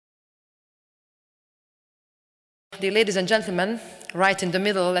dear ladies and gentlemen, right in the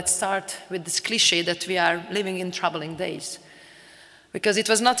middle, let's start with this cliché that we are living in troubling days. Because it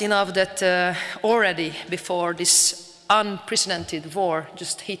was not enough that already before this unprecedented war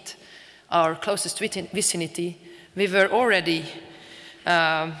just hit our closest vicinity, we had already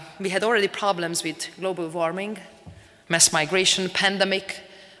problems with global warming, mass migration, pandemic,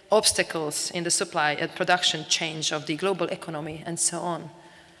 obstacles in the supply and production change of the global economy, and so on.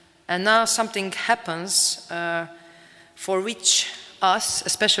 And now something happens for which us,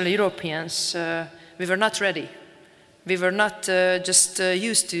 especially Europeans, we were not ready. We were not just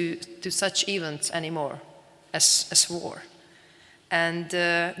used to such events anymore as war. And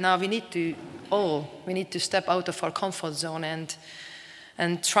now we need to step out of our comfort zone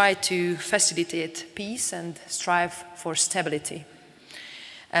and try to facilitate peace and strive for stability.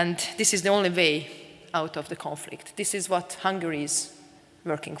 And this is the only way out of the conflict. This is what Hungary is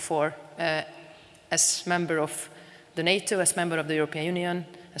working for as member of the NATO, as member of the European Union,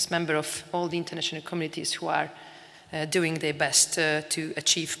 as member of all the international communities who are doing their best to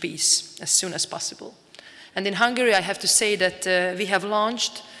achieve peace as soon as possible. And in Hungary, I have to say that we have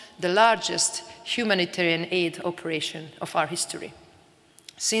launched the largest humanitarian aid operation of our history.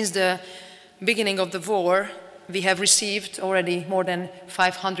 Since the beginning of the war, we have received already more than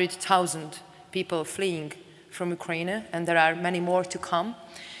 500,000 people fleeing from Ukraine, and there are many more to come.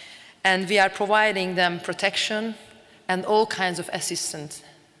 And we are providing them protection and all kinds of assistance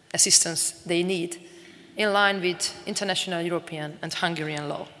they need in line with international, European, and Hungarian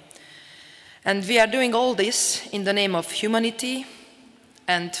law. And we are doing all this in the name of humanity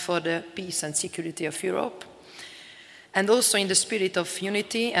and for the peace and security of Europe, and also in the spirit of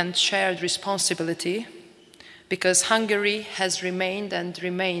unity and shared responsibility, because Hungary has remained and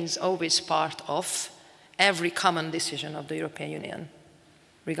remains always part of every common decision of the European Union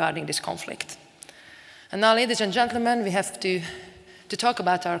regarding this conflict. And now, ladies and gentlemen, we have to talk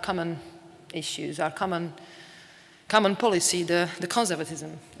about our common issues, our common policy, the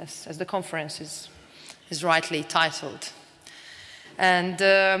conservatism, as the conference is rightly titled. And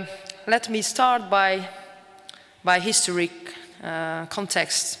let me start by historic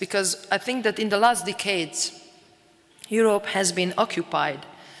context, because I think that in the last decades, Europe has been occupied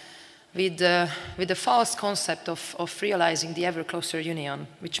with the false concept of realizing the ever closer union,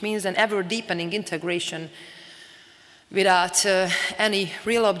 which means an ever deepening integration without any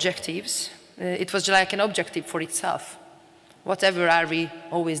real objectives. It was like an objective for itself. Whatever are we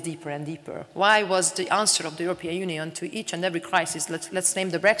always deeper and deeper? Why was the answer of the European Union to each and every crisis, let's name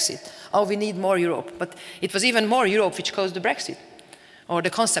the Brexit, oh, we need more Europe. But it was even more Europe which caused the Brexit, or the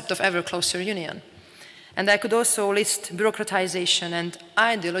concept of ever closer union. And I could also list bureaucratization and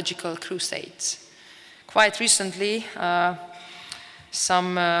ideological crusades. Quite recently,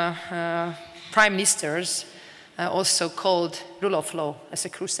 some prime ministers also called rule of law as a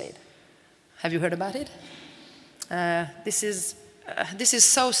crusade. Have you heard about it? This is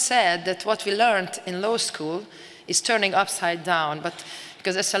so sad that what we learned in law school is turning upside down. But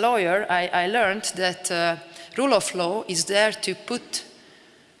because as a lawyer, I learned that rule of law is there to put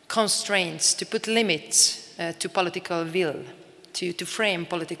constraints, to put limits to political will, to frame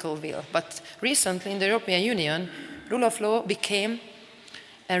political will. But recently in the European Union, rule of law became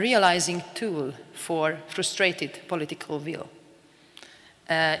a realizing tool for frustrated political will.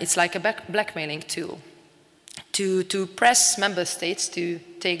 It's like a blackmailing tool to press member states to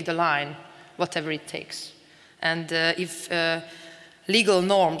take the line, whatever it takes. And if legal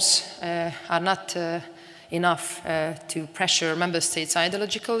norms are not enough to pressure member states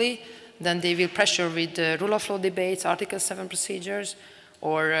ideologically, then they will pressure with rule of law debates, Article 7 procedures,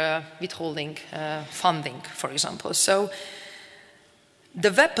 or withholding funding, for example. So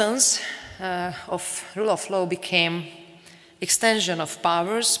the weapons of rule of law became extension of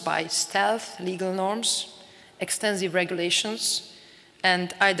powers by stealth legal norms, extensive regulations,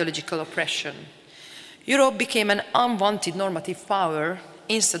 and ideological oppression. Europe became an unwanted normative power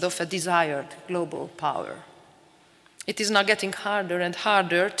instead of a desired global power. It is now getting harder and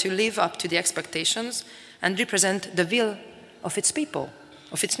harder to live up to the expectations and represent the will of its people,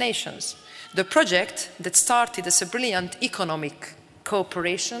 of its nations. The project that started as a brilliant economic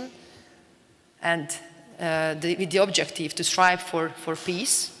cooperation and with the objective to strive for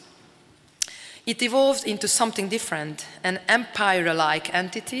peace, it evolved into something different, an empire-like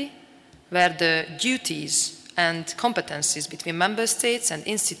entity where the duties and competencies between member states and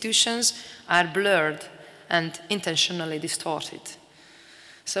institutions are blurred and intentionally distorted.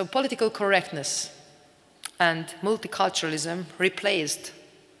 So political correctness and multiculturalism replaced,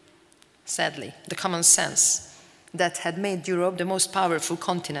 sadly, the common sense that had made Europe the most powerful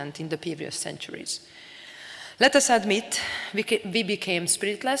continent in the previous centuries. Let us admit, we became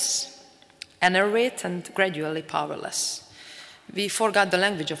spiritless, enervate, and gradually powerless. We forgot the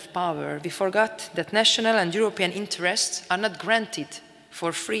language of power. We forgot that national and European interests are not granted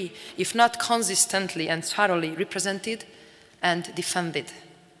for free, if not consistently and thoroughly represented and defended.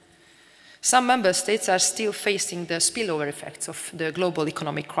 Some member states are still facing the spillover effects of the global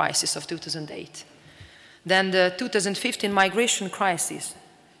economic crisis of 2008. Then the 2015 migration crisis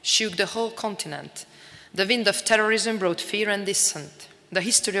shook the whole continent. The wind of terrorism brought fear and dissent. The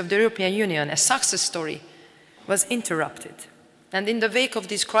history of the European Union, a success story, was interrupted. And in the wake of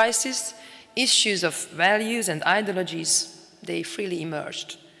this crisis, issues of values and ideologies, they freely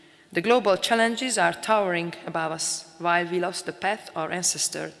emerged. The global challenges are towering above us, while we lost the path our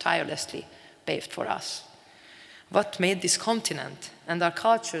ancestors tirelessly paved for us. What made this continent and our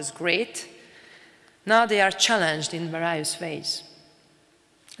cultures great? Now they are challenged in various ways.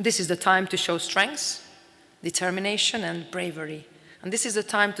 This is the time to show strength, determination, and bravery. And this is the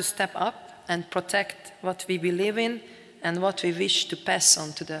time to step up and protect what we believe in and what we wish to pass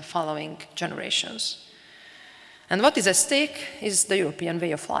on to the following generations. And what is at stake is the European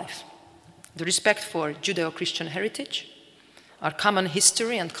way of life, the respect for Judeo-Christian heritage, our common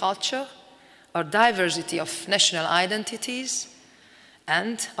history and culture, our diversity of national identities,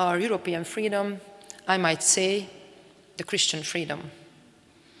 and our European freedom, I might say, the Christian freedom.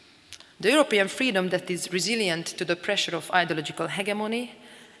 The European freedom that is resilient to the pressure of ideological hegemony,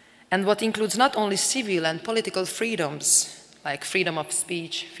 and what includes not only civil and political freedoms, like freedom of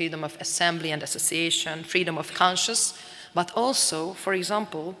speech, freedom of assembly and association, freedom of conscience, but also, for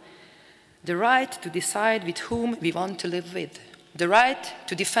example, the right to decide with whom we want to live with, the right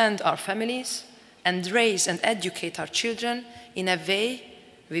to defend our families and raise and educate our children in a way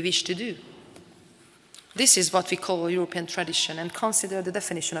we wish to do. This is what we call European tradition and consider the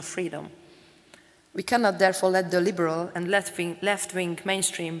definition of freedom. We cannot therefore let the liberal and left-wing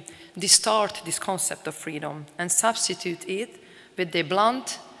mainstream distort this concept of freedom and substitute it with the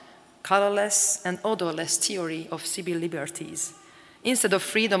blunt, colorless, and odorless theory of civil liberties. Instead of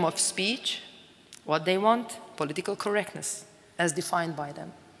freedom of speech, what they want, political correctness, as defined by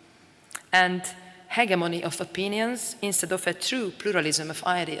them. And hegemony of opinions instead of a true pluralism of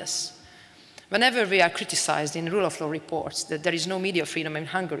ideas. Whenever we are criticized in rule of law reports that there is no media freedom in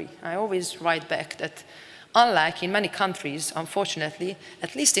Hungary, I always write back that unlike in many countries, unfortunately,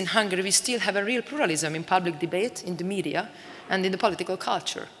 at least in Hungary, we still have a real pluralism in public debate, in the media, and in the political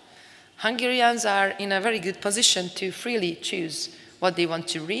culture. Hungarians are in a very good position to freely choose what they want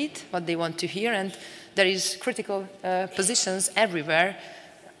to read, what they want to hear, and there is critical positions everywhere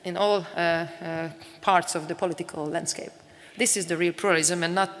in all parts of the political landscape. This is the real pluralism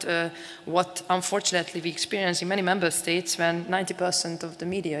and not what, unfortunately, we experience in many member states when 90% of the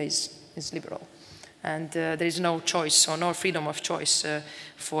media is liberal. And there is no choice or no freedom of choice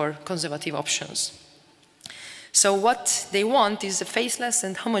for conservative options. So what they want is a faceless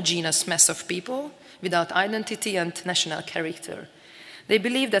and homogeneous mass of people without identity and national character. They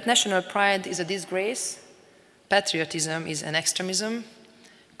believe that national pride is a disgrace, patriotism is an extremism,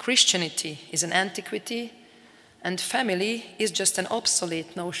 Christianity is an antiquity, and family is just an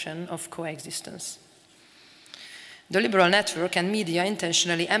obsolete notion of coexistence. The liberal network and media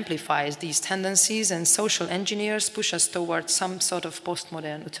intentionally amplifies these tendencies, and social engineers push us towards some sort of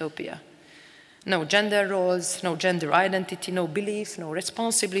postmodern utopia. No gender roles, no gender identity, no belief, no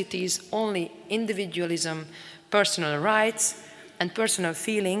responsibilities, only individualism, personal rights, and personal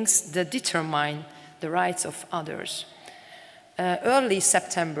feelings that determine the rights of others. Early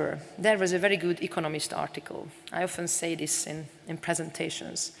September, there was a very good Economist article. I often say this in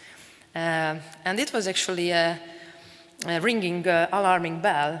presentations. And it was actually a ringing alarming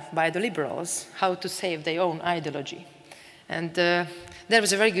bell by the liberals, how to save their own ideology. And there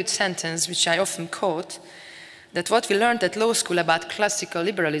was a very good sentence, which I often quote, that what we learned at law school about classical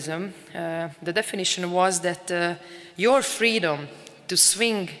liberalism, the definition was that your freedom to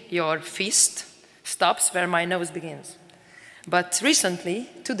swing your fist stops where my nose begins. But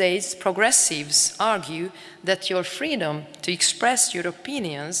recently, today's progressives argue that your freedom to express your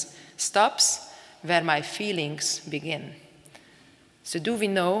opinions stops where my feelings begin. So do we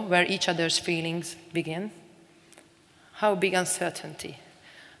know where each other's feelings begin? How big uncertainty?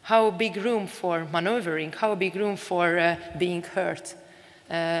 How big room for maneuvering? How big room for being hurt?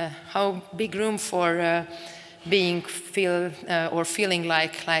 How big room for feeling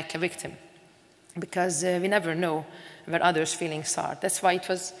like a victim? Because we never know where others' feelings start. That's why it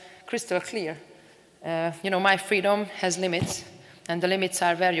was crystal clear. My freedom has limits, and the limits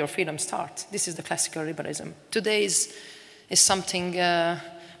are where your freedom starts. This is the classical liberalism. Today is something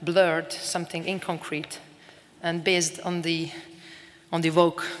blurred, something inconcrete, and based on the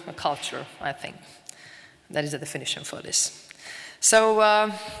woke culture, I think. That is the definition for this. So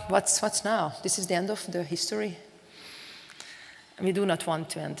what's now? This is the end of the history. We do not want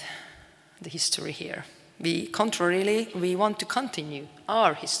to end the history here. Contrarily, we want to continue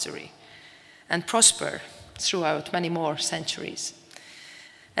our history and prosper throughout many more centuries.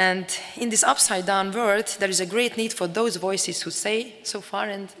 And in this upside-down world, there is a great need for those voices who say so far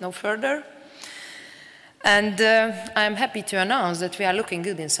and no further. And I am happy to announce that we are looking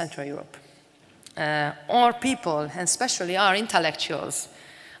good in Central Europe. Our people, and especially our intellectuals,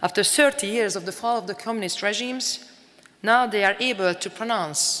 after 30 years of the fall of the communist regimes, now they are able to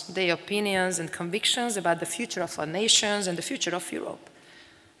pronounce their opinions and convictions about the future of our nations and the future of Europe.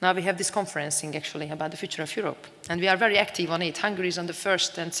 Now we have this conferencing actually about the future of Europe, and we are very active on it. Hungary is on the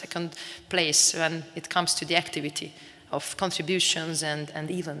first and second place when it comes to the activity of contributions and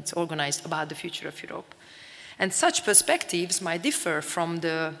events organized about the future of Europe. And such perspectives might differ from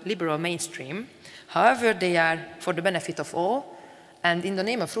the liberal mainstream. However, they are for the benefit of all, and in the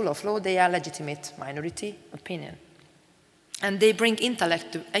name of rule of law, they are legitimate minority opinion. And they bring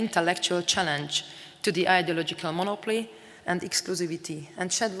intellectual challenge to the ideological monopoly and exclusivity,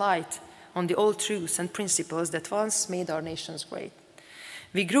 and shed light on the old truths and principles that once made our nations great.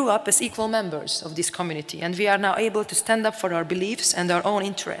 We grew up as equal members of this community, and we are now able to stand up for our beliefs and our own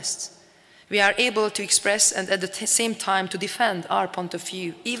interests. We are able to express and at the same time to defend our point of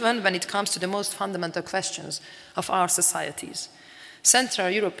view, even when it comes to the most fundamental questions of our societies. Central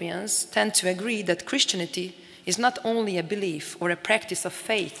Europeans tend to agree that Christianity is not only a belief or a practice of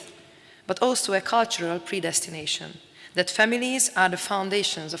faith, but also a cultural predestination, that families are the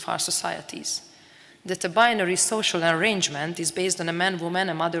foundations of our societies, that a binary social arrangement is based on a man-woman,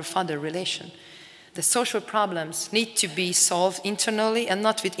 a mother-father relation. The social problems need to be solved internally and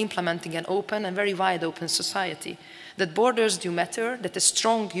not with implementing an open and very wide open society, that borders do matter, that a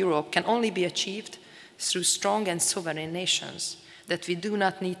strong Europe can only be achieved through strong and sovereign nations, that we do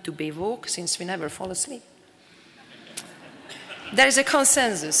not need to be woke since we never fall asleep. There is a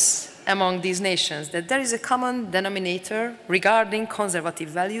consensus among these nations that there is a common denominator regarding conservative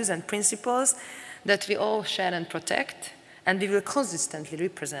values and principles that we all share and protect, and we will consistently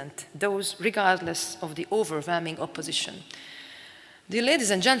represent those regardless of the overwhelming opposition. Dear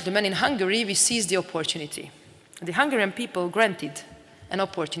ladies and gentlemen, in Hungary we seized the opportunity. The Hungarian people granted an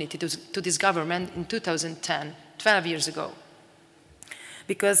opportunity to this government in 2010, 12 years ago,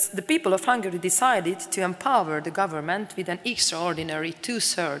 because the people of Hungary decided to empower the government with an extraordinary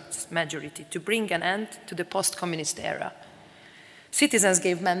 2/3 majority to bring an end to the post-communist era. Citizens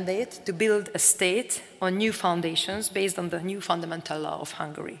gave mandate to build a state on new foundations based on the new fundamental law of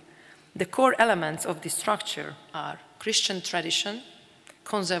Hungary. The core elements of this structure are Christian tradition,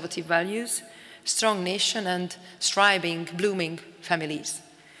 conservative values, strong nation, and thriving, blooming families.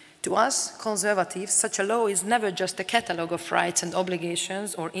 To us, conservatives, such a law is never just a catalogue of rights and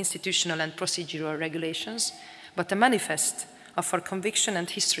obligations or institutional and procedural regulations, but a manifest of our conviction and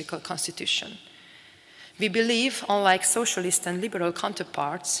historical constitution. We believe, unlike socialist and liberal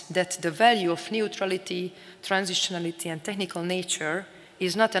counterparts, that the value of neutrality, transitionality, and technical nature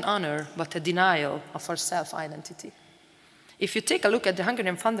is not an honor, but a denial of our self-identity. If you take a look at the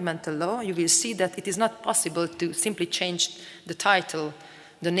Hungarian fundamental law, you will see that it is not possible to simply change the title,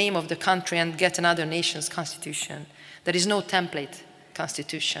 the name of the country, and get another nation's constitution. There is no template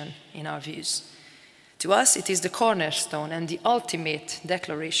constitution in our views. To us, it is the cornerstone and the ultimate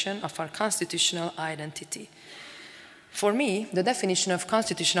declaration of our constitutional identity. For me, the definition of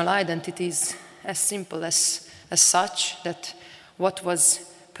constitutional identity is as simple as such, that what was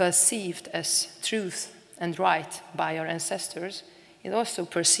perceived as truth and right by our ancestors is also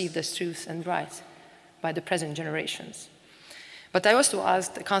perceived as truth and right by the present generations. But I also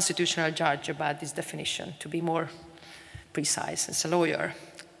asked a constitutional judge about this definition to be more precise as a lawyer.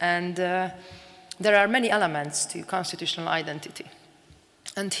 And there are many elements to constitutional identity.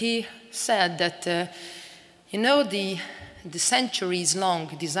 And he said that, the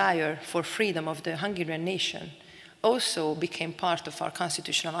centuries-long desire for freedom of the Hungarian nation also became part of our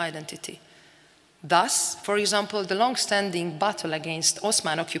constitutional identity. Thus, for example, the long-standing battle against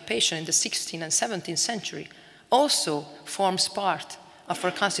Ottoman occupation in the 16th and 17th century also forms part of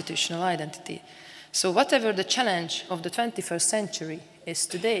our constitutional identity. So whatever the challenge of the 21st century is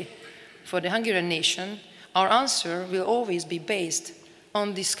today for the Hungarian nation, our answer will always be based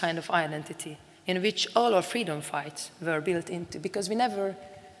on this kind of identity in which all our freedom fights were built into, because we never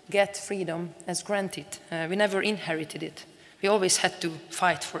get freedom as granted. We never inherited it. We always had to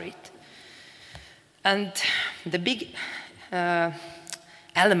fight for it. And the big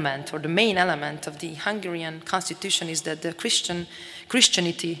element or the main element of the Hungarian constitution is that the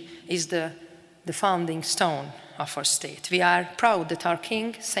Christianity is the founding stone of our state. We are proud that our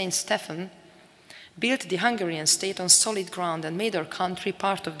king, Saint Stephen, built the Hungarian state on solid ground and made our country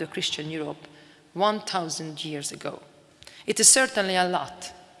part of the Christian Europe 1,000 years ago. It is certainly a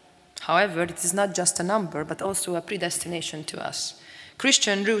lot. However, it is not just a number, but also a predestination to us.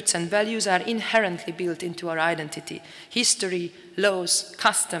 Christian roots and values are inherently built into our identity, history, laws,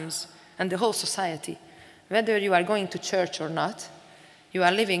 customs, and the whole society. Whether you are going to church or not, you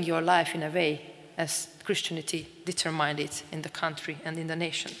are living your life in a way as Christianity determined it in the country and in the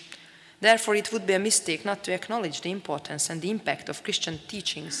nation. Therefore, it would be a mistake not to acknowledge the importance and the impact of Christian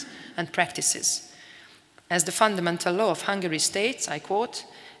teachings and practices. As the fundamental law of Hungary states, I quote,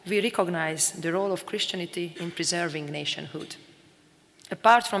 "We recognize the role of Christianity in preserving nationhood."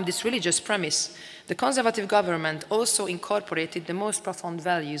 Apart from this religious premise, the conservative government also incorporated the most profound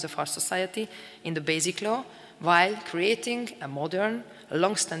values of our society in the basic law, while creating a modern,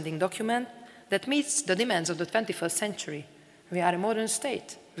 long-standing document that meets the demands of the 21st century. We are a modern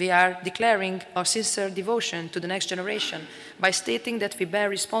state. We are declaring our sincere devotion to the next generation by stating that we bear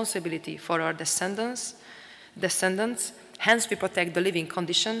responsibility for our descendants, hence we protect the living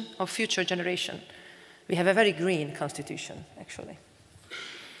condition of future generation. We have a very green constitution, actually.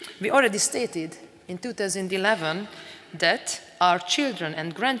 We already stated in 2011 that our children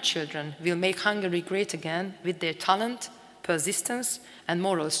and grandchildren will make Hungary great again with their talent, persistence, and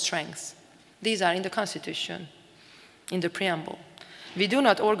moral strength. These are in the Constitution, in the preamble. We do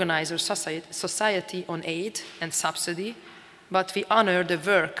not organize our society on aid and subsidy, but we honor the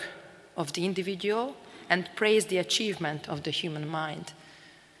work of the individual and praise the achievement of the human mind.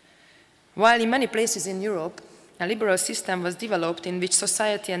 While in many places in Europe, a liberal system was developed in which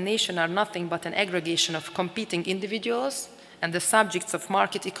society and nation are nothing but an aggregation of competing individuals and the subjects of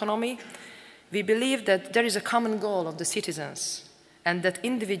market economy, we believe that there is a common goal of the citizens and that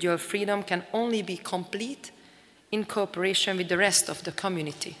individual freedom can only be complete in cooperation with the rest of the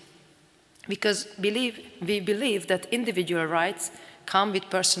community. Because we believe that individual rights come with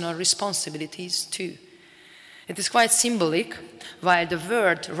personal responsibilities too. It is quite symbolic, while the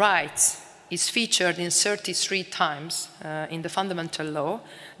word rights is featured in 33 times in the fundamental law,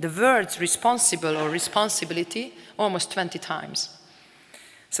 the words responsible or responsibility almost 20 times.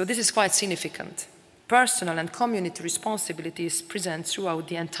 So this is quite significant. Personal and community responsibility is present throughout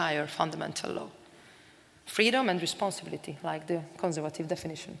the entire fundamental law. Freedom and responsibility, like the conservative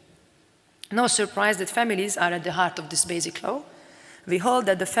definition. No surprise that families are at the heart of this basic law. We hold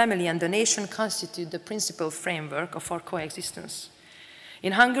that the family and the nation constitute the principal framework of our coexistence.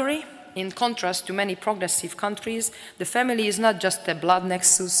 In Hungary, in contrast to many progressive countries, the family is not just a blood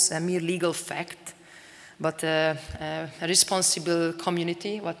nexus, a mere legal fact, but a responsible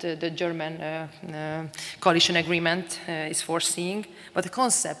community, what the German coalition agreement is foreseeing, but a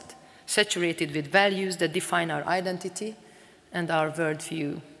concept saturated with values that define our identity and our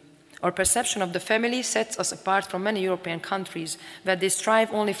worldview. Our perception of the family sets us apart from many European countries where they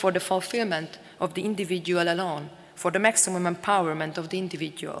strive only for the fulfillment of the individual alone, for the maximum empowerment of the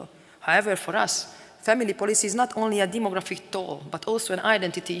individual. However, for us, family policy is not only a demographic tool, but also an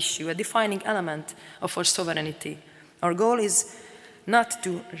identity issue, a defining element of our sovereignty. Our goal is not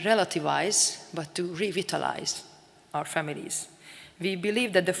to relativize, but to revitalize our families. We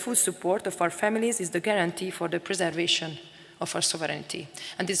believe that the full support of our families is the guarantee for the preservation of our sovereignty.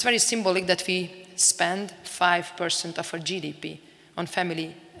 And it's very symbolic that we spend 5% of our GDP on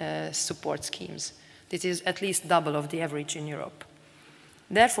family support schemes. This is at least double of the average in Europe.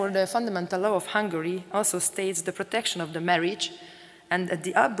 Therefore, the fundamental law of Hungary also states the protection of the marriage and that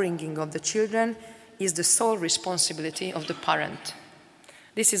the upbringing of the children is the sole responsibility of the parent.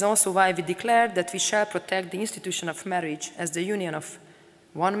 This is also why we declare that we shall protect the institution of marriage as the union of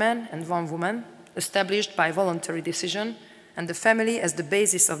one man and one woman, established by voluntary decision, and the family as the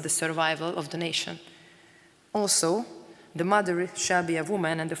basis of the survival of the nation. Also, the mother shall be a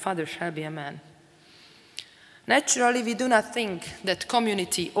woman and the father shall be a man. Naturally, we do not think that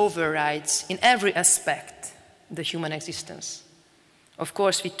community overrides in every aspect the human existence. Of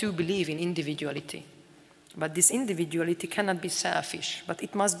course, we too believe in individuality. But this individuality cannot be selfish, but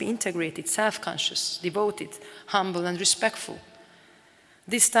it must be integrated, self-conscious, devoted, humble, and respectful.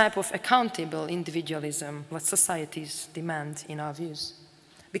 This type of accountable individualism, what societies demand in our views.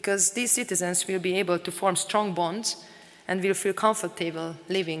 Because these citizens will be able to form strong bonds and will feel comfortable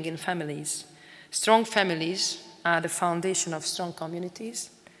living in families. Strong families are the foundation of strong communities,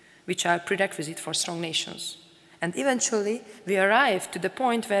 which are prerequisite for strong nations. And eventually, we arrive to the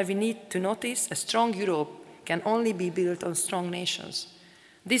point where we need to notice a strong Europe can only be built on strong nations.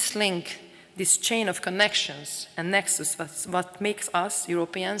 This link, this chain of connections and nexus was what makes us,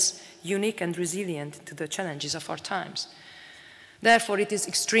 Europeans, unique and resilient to the challenges of our times. Therefore, it is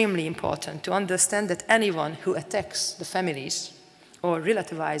extremely important to understand that anyone who attacks the families or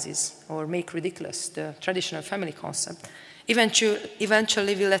relativizes or make ridiculous the traditional family concept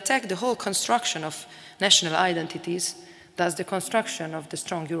eventually will attack the whole construction of national identities, thus the construction of the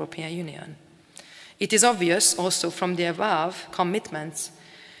strong European Union. It is obvious also from the above commitments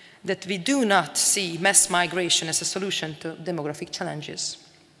that we do not see mass migration as a solution to demographic challenges.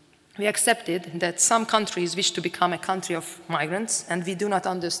 We accepted that some countries wish to become a country of migrants, and we do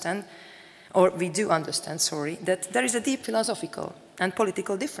understand, that there is a deep philosophical and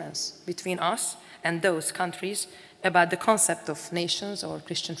political difference between us and those countries about the concept of nations or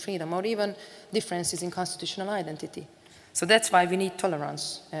Christian freedom, or even differences in constitutional identity. So that's why we need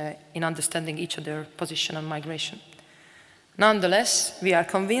tolerance in understanding each other's position on migration. Nonetheless, we are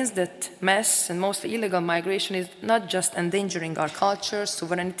convinced that mass and mostly illegal migration is not just endangering our culture,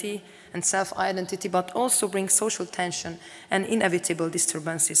 sovereignty, and self-identity, but also brings social tension and inevitable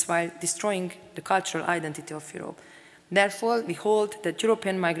disturbances while destroying the cultural identity of Europe. Therefore, we hold that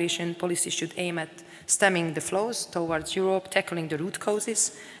European migration policy should aim at stemming the flows towards Europe, tackling the root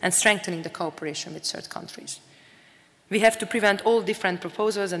causes, and strengthening the cooperation with third countries. We have to prevent all different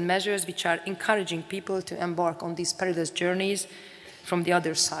proposals and measures which are encouraging people to embark on these perilous journeys from the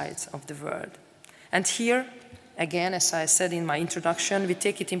other sides of the world. And here, again, as I said in my introduction, we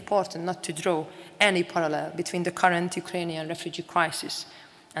take it important not to draw any parallel between the current Ukrainian refugee crisis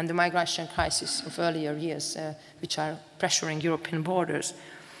and the migration crisis of earlier years, which are pressuring European borders.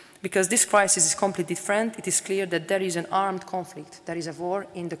 Because this crisis is completely different, it is clear that there is an armed conflict, there is a war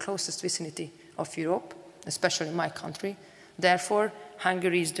in the closest vicinity of Europe, especially my country. Therefore,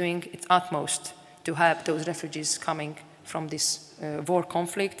 Hungary is doing its utmost to help those refugees coming from this war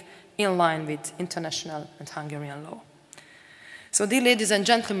conflict in line with international and Hungarian law. So, dear ladies and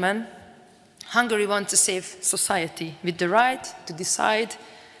gentlemen, Hungary wants a safe society with the right to decide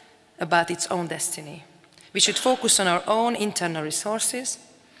about its own destiny. We should focus on our own internal resources,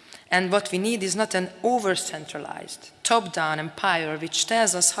 and what we need is not an over-centralized, top-down empire which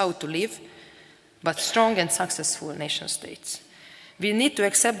tells us how to live, but strong and successful nation states. We need to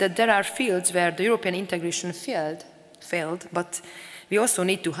accept that there are fields where the European integration failed, but we also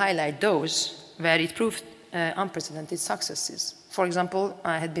need to highlight those where it proved unprecedented successes. For example,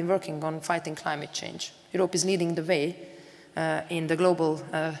 I had been working on fighting climate change. Europe is leading the way in the global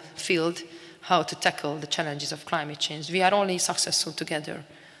field how to tackle the challenges of climate change. We are only successful together.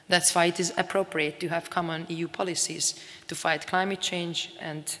 That's why it is appropriate to have common EU policies to fight climate change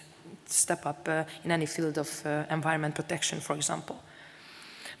and step up in any field of environment protection, for example.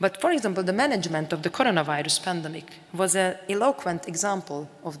 But, for example, the management of the coronavirus pandemic was an eloquent example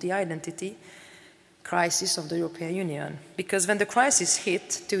of the identity crisis of the European Union. Because when the crisis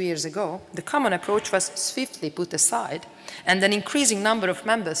hit 2 years ago, the common approach was swiftly put aside, and an increasing number of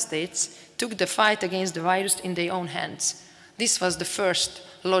member states took the fight against the virus in their own hands. This was the first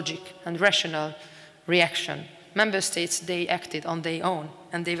logic and rational reaction. Member states, they acted on their own,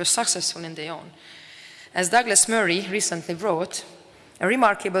 and they were successful in their own. As Douglas Murray recently wrote, a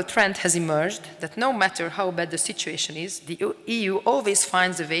remarkable trend has emerged that no matter how bad the situation is, the EU always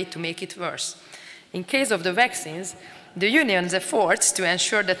finds a way to make it worse. In case of the vaccines, the Union's efforts to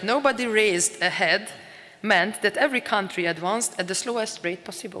ensure that nobody raised a head meant that every country advanced at the slowest rate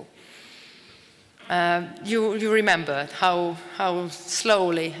possible. You remember how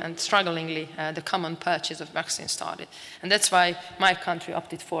slowly and strugglingly the common purchase of vaccines started. And that's why my country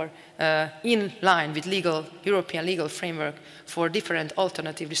opted for, in line with European legal framework, for different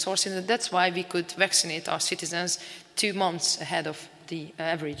alternative resources. And that's why we could vaccinate our citizens 2 months ahead of the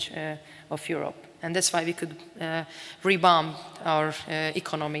average of Europe. And that's why we could rebound our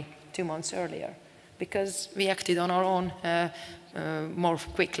economy 2 months earlier, because we acted on our own more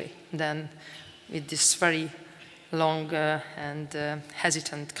quickly than with this very long and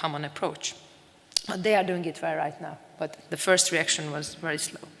hesitant common approach. But they are doing it well right now, but the first reaction was very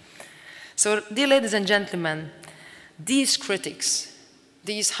slow. So, dear ladies and gentlemen, these critics,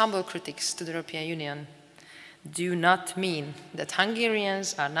 these humble critics to the European Union, do not mean that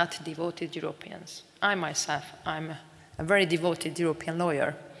Hungarians are not devoted Europeans. I myself, I'm a very devoted European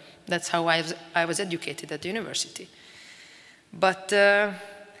lawyer. That's how I was educated at the university. But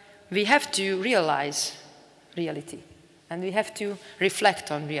we have to realize reality, and we have to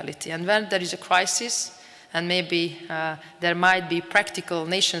reflect on reality. And when there is a crisis, and maybe there might be practical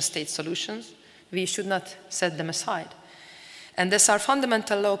nation-state solutions, we should not set them aside. And as our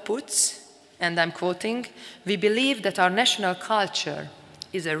fundamental law puts, and I'm quoting, we believe that our national culture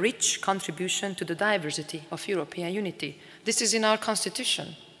is a rich contribution to the diversity of European unity. This is in our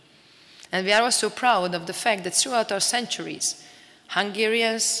constitution. And we are also proud of the fact that throughout our centuries,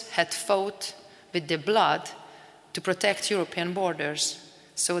 Hungarians had fought with their blood to protect European borders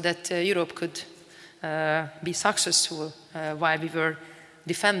so that Europe could be successful while we were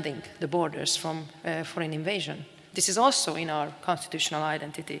defending the borders from foreign invasion. This is also in our constitutional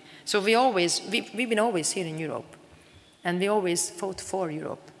identity. So we've been always here in Europe, and we always fought for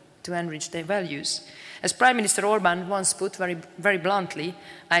Europe to enrich their values. As Prime Minister Orbán once put very, very bluntly,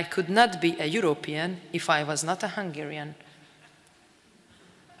 I could not be a European if I was not a Hungarian.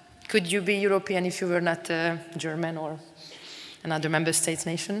 Could you be European if you were not German or another member state's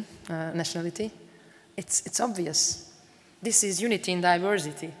nationality? It's obvious. This is unity in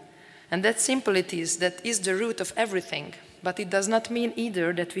diversity. And that simple it is, that is the root of everything. But it does not mean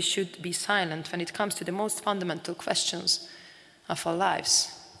either that we should be silent when it comes to the most fundamental questions of our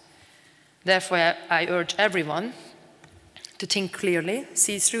lives. Therefore, I urge everyone to think clearly,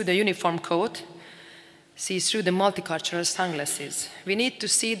 see through the uniform coat, see through the multicultural sunglasses. We need to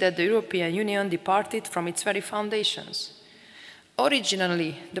see that the European Union departed from its very foundations.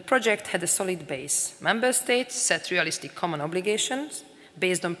 Originally, the project had a solid base. Member states set realistic common obligations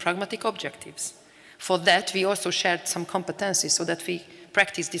based on pragmatic objectives. For that, we also shared some competencies so that we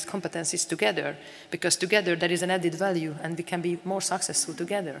practice these competencies together, because together there is an added value and we can be more successful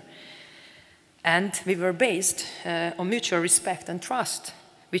together. And we were based on mutual respect and trust,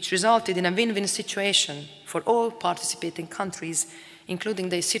 which resulted in a win-win situation for all participating countries, including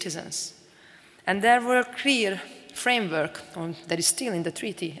their citizens. And there were a clear framework, that is still in the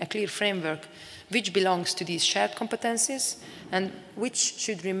treaty, a clear framework which belongs to these shared competencies and which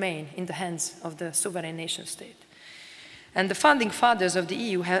should remain in the hands of the sovereign nation state. And the founding fathers of the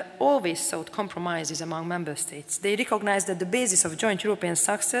EU have always sought compromises among member states. They recognized that the basis of joint European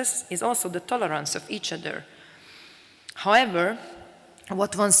success is also the tolerance of each other. However,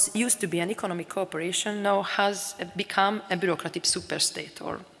 what once used to be an economic cooperation now has become a bureaucratic superstate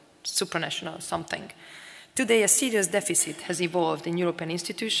or supranational something. Today, a serious deficit has evolved in European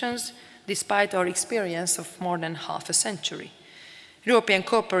institutions, despite our experience of more than half a century. European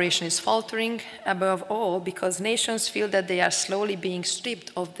cooperation is faltering, above all because nations feel that they are slowly being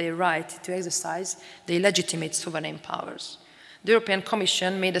stripped of their right to exercise their legitimate sovereign powers. The European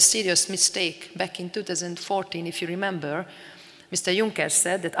Commission made a serious mistake back in 2014, if you remember. Mr. Juncker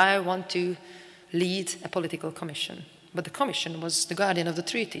said that I want to lead a political commission. But the Commission was the guardian of the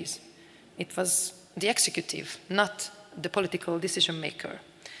treaties. It was the executive, not the political decision maker.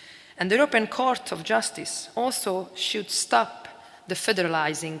 And the European Court of Justice also should stop the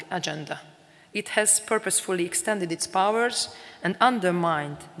federalizing agenda. It has purposefully extended its powers and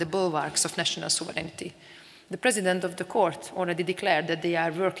undermined the bulwarks of national sovereignty. The president of the court already declared that they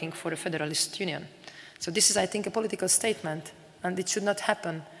are working for a federalist union. So this is, I think, a political statement, and it should not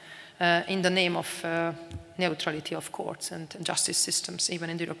happen in the name of neutrality of courts and justice systems, even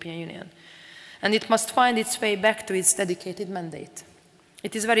in the European Union. And it must find its way back to its dedicated mandate.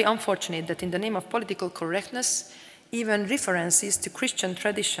 It is very unfortunate that in the name of political correctness, even references to Christian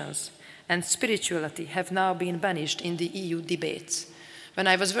traditions and spirituality have now been banished in the EU debates. When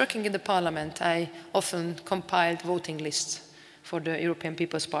I was working in the Parliament, I often compiled voting lists for the European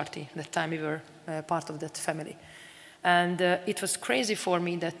People's Party. At that time we were part of that family. And it was crazy for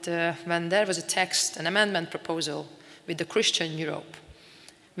me that when there was a text, an amendment proposal with the Christian Europe,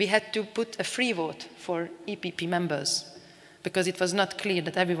 we had to put a free vote for EPP members because it was not clear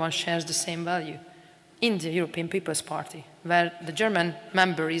that everyone shares the same value in the European People's Party, where the German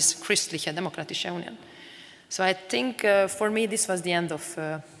member is Christliche Demokratische Union. So I think for me this was the end of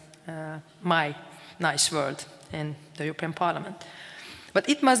my nice world in the European Parliament. But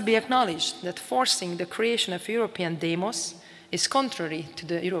it must be acknowledged that forcing the creation of European demos is contrary to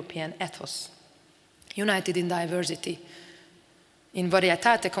the European ethos. United in diversity, in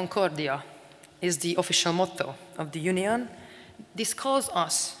varietate concordia, is the official motto of the Union. This calls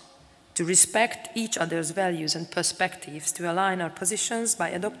us to respect each other's values and perspectives, to align our positions by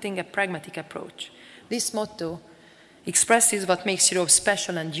adopting a pragmatic approach. This motto expresses what makes Europe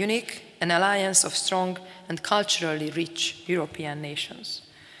special and unique, an alliance of strong and culturally rich European nations.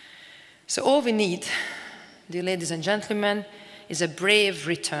 So all we need, dear ladies and gentlemen, is a brave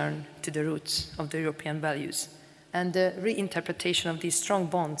return to the roots of the European values and the reinterpretation of these strong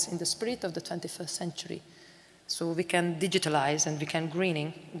bonds in the spirit of the 21st century. So we can digitalize and we can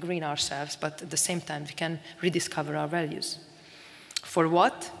green ourselves, but at the same time we can rediscover our values. For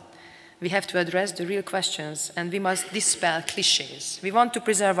what? We have to address the real questions and we must dispel cliches. We want to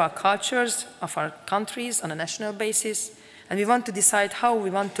preserve our cultures of our countries on a national basis And we want to decide how we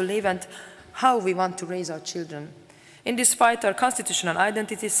want to live and how we want to raise our children. In this fight, our constitutional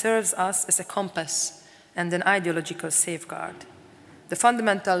identity serves us as a compass and an ideological safeguard. The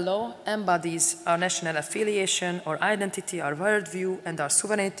fundamental law embodies our national affiliation, our identity, our worldview, and our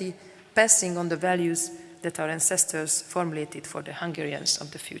sovereignty, passing on the values that our ancestors formulated for the Hungarians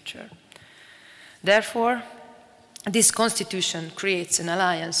of the future. Therefore, this constitution creates an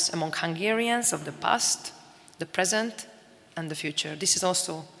alliance among Hungarians of the past, the present, and the future. This is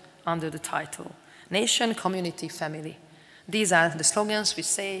also under the title, Nation, Community, Family. These are the slogans we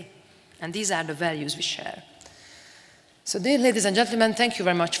say, and these are the values we share. So, dear ladies and gentlemen, thank you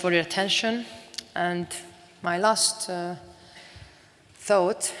very much for your attention. And my last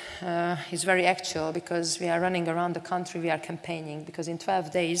thought is very actual, because we are running around the country, we are campaigning, because in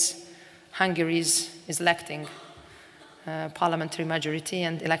 12 days, Hungary is electing parliamentary majority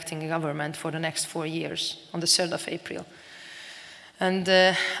and electing a government for the next 4 years on the 3rd of April. And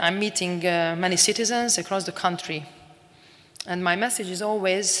I'm meeting many citizens across the country. And my message is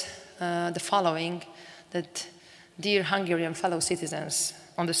always the following, that dear Hungarian fellow citizens,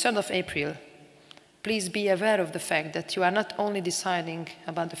 on the 3rd of April, please be aware of the fact that you are not only deciding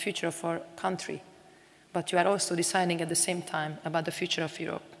about the future of our country, but you are also deciding at the same time about the future of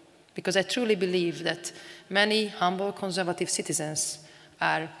Europe. Because I truly believe that many humble conservative citizens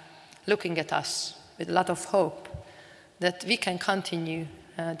are looking at us with a lot of hope that we can continue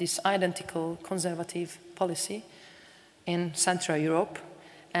this identical conservative policy in Central Europe,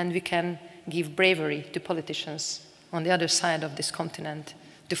 and we can give bravery to politicians on the other side of this continent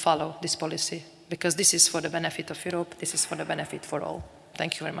to follow this policy, because this is for the benefit of Europe, this is for the benefit for all.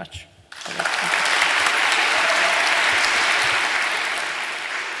 Thank you very much.